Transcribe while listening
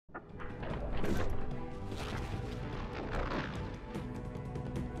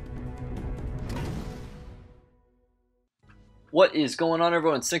What is going on,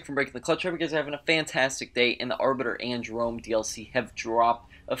 everyone? Slick from Breaking the Clutch. Hope you guys are having a fantastic day, and the Arbiter and Jerome DLC have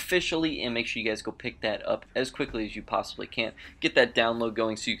dropped officially, and make sure you guys go pick that up as quickly as you possibly can. Get that download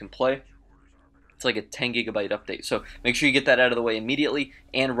going so you can play. It's like a 10 gigabyte update, so make sure you get that out of the way immediately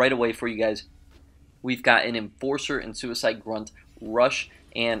and right away for you guys. We've got an Enforcer and Suicide Grunt rush,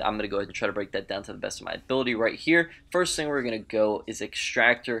 and I'm going to go ahead and try to break that down to the best of my ability right here. First thing we're going to go is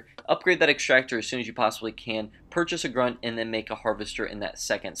Extractor. Upgrade that Extractor as soon as you possibly can. Purchase a Grunt, and then make a Harvester in that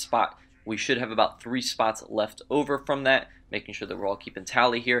second spot. We should have about 3 spots left over from that, making sure that we're all keeping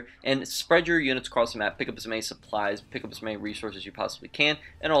tally here. And spread your units across the map. Pick up as many supplies, pick up as many resources as you possibly can,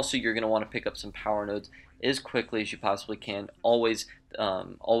 and also you're going to want to pick up some power nodes as quickly as you possibly can. Always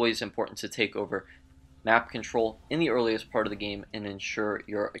important to take over map control in the earliest part of the game and ensure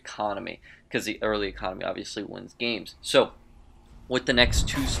your economy, because the early economy obviously wins games. So with the next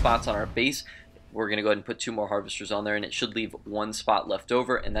 2 spots on our base, we're going to go ahead and put 2 more harvesters on there, and it should leave 1 spot left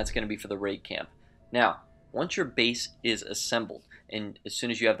over, and that's going to be for the raid camp. Now, once your base is assembled, and as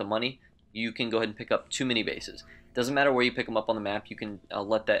soon as you have the money, you can go ahead and pick up 2 mini bases. It doesn't matter where you pick them up on the map. You can I'll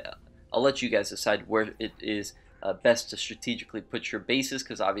let you guys decide where it is best to strategically put your bases,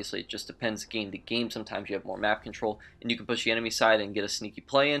 because obviously it just depends game to game. Sometimes you have more map control and you can push the enemy side and get a sneaky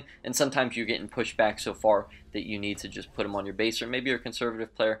play in, and sometimes you're getting pushed back so far that you need to just put them on your base, or maybe you're a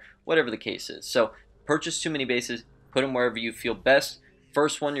conservative player, whatever the case is. So purchase 2 mini bases, put them wherever you feel best.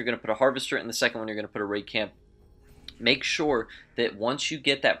 First one, you're going to put a harvester, and the second one, you're going to put a raid camp. Make sure that once you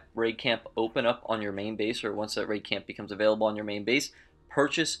get that raid camp open up on your main base, or once that raid camp becomes available on your main base,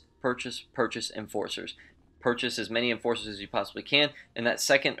 purchase enforcers. Purchase as many enforcers as you possibly can, and that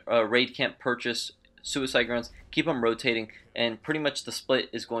second raid camp, purchase suicide grunts. Keep them rotating, and pretty much the split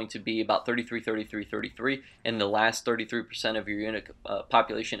is going to be about 33, 33, 33, and the last 33% of your unit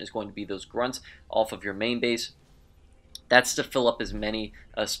population is going to be those grunts off of your main base. That's to fill up as many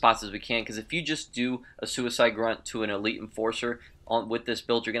spots as we can, because if you just do a suicide grunt to an elite enforcer with this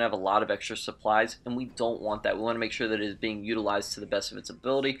build, you're going to have a lot of extra supplies, and we don't want that. We want to make sure that it is being utilized to the best of its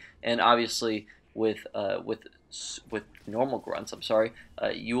ability, and obviously with normal grunts,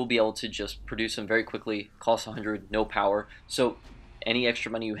 you will be able to just produce them very quickly, cost 100, no power. So any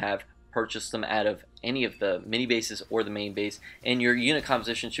extra money you have, purchase them out of any of the mini bases or the main base, and your unit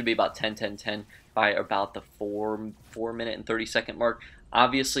composition should be about 10 10 10 by about the 4 minute and 30-second mark.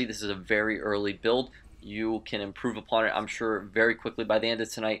 Obviously this is a very early build. You can improve upon it, I'm sure, very quickly. By the end of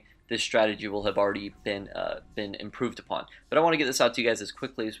tonight, this strategy will have already been improved upon. But I want to get this out to you guys as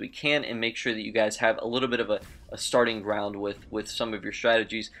quickly as we can, and make sure that you guys have a little bit of a starting ground with some of your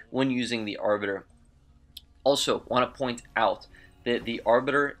strategies when using the Arbiter. Also, want to point out that the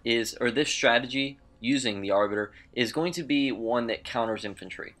Arbiter this strategy using the Arbiter is going to be one that counters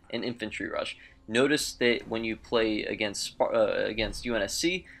infantry, an infantry rush. Notice that when you play against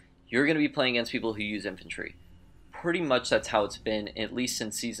UNSC, you're going to be playing against people who use infantry. Pretty much that's how it's been, at least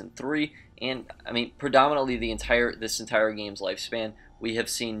since Season 3, and I mean predominantly this entire game's lifespan, we have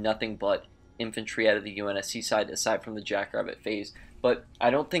seen nothing but infantry out of the UNSC side, aside from the Jackrabbit phase. But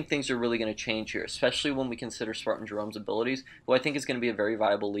I don't think things are really going to change here, especially when we consider Spartan Jerome's abilities, who I think is going to be a very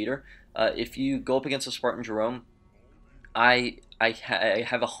viable leader. If you go up against a Spartan Jerome, I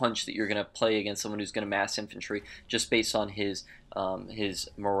have a hunch that you're going to play against someone who's going to mass infantry, just based on his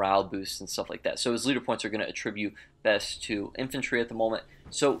morale boost and stuff like that. So his leader points are going to attribute best to infantry at the moment.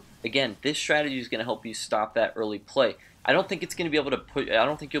 So again, this strategy is going to help you stop that early play. I don't think it's going to be able to push. I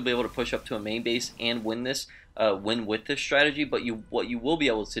don't think you'll be able to push up to a main base and win with this strategy. But what you will be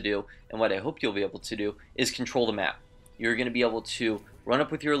able to do, and what I hope you'll be able to do, is control the map. You're going to be able to run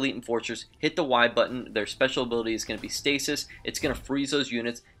up with your elite enforcers, hit the Y button. Their special ability is going to be stasis. It's going to freeze those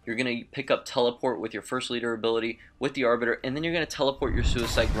units. You're going to pick up teleport with your first leader ability with the Arbiter, and then you're going to teleport your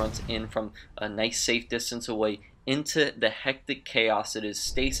suicide grunts in from a nice safe distance away into the hectic chaos that is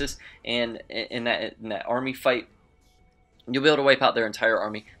stasis. And in that army fight, you'll be able to wipe out their entire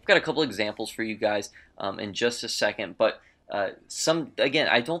army. I've got a couple examples for you guys in just a second, but again,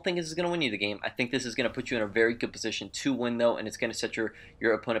 I don't think this is going to win you the game. I think this is going to put you in a very good position to win, though, and it's going to set your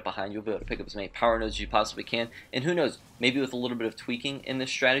opponent behind. You'll be able to pick up as many power nodes as you possibly can, and who knows, maybe with a little bit of tweaking in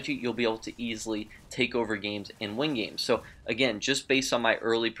this strategy, you'll be able to easily take over games and win games. So again, just based on my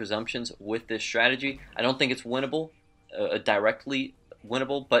early presumptions with this strategy, I don't think it's winnable, directly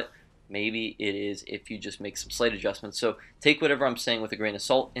winnable, but maybe it is if you just make some slight adjustments. So take whatever I'm saying with a grain of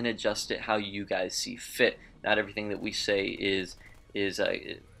salt and adjust it how you guys see fit. Not everything that we say is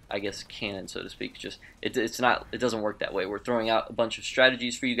I guess canon, so to speak. Just it doesn't work that way. We're throwing out a bunch of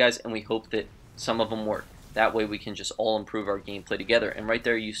strategies for you guys, and we hope that some of them work. That way we can just all improve our gameplay together. And right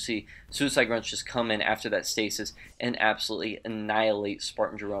there you see Suicide Grunts just come in after that stasis and absolutely annihilate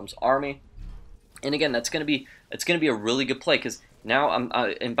Spartan Jerome's army. And again, it's going to be a really good play, because now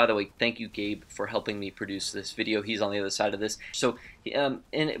and by the way, thank you, Gabe, for helping me produce this video. He's on the other side of this. So and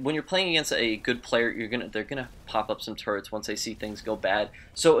when you're playing against a good player, they're gonna pop up some turrets once they see things go bad.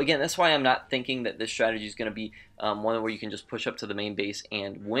 So again, that's why I'm not thinking that this strategy is going to be one where you can just push up to the main base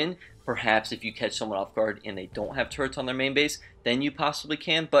and win. Perhaps if you catch someone off guard and they don't have turrets on their main base, then you possibly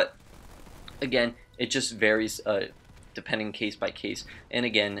can. But again, it just varies depending case by case. And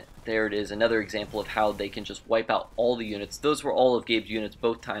again, there it is, another example of how they can just wipe out all the units. Those were all of Gabe's units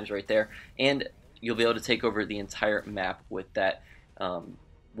both times right there, and you'll be able to take over the entire map with that.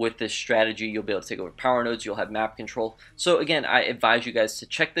 With this strategy, you'll be able to take over power nodes, you'll have map control. So again, I advise you guys to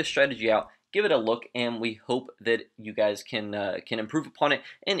check this strategy out, give it a look, and we hope that you guys can improve upon it.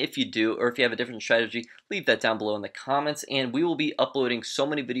 And if you do, or if you have a different strategy, leave that down below in the comments. And we will be uploading so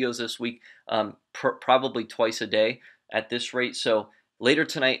many videos this week, probably twice a day at this rate. So later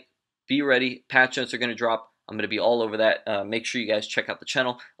tonight, be ready. Patch notes are going to drop. I'm going to be all over that. Make sure you guys check out the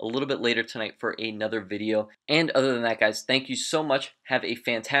channel a little bit later tonight for another video. And other than that, guys, thank you so much. Have a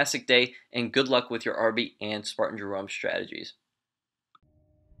fantastic day, and good luck with your RB and Spartan Jerome strategies.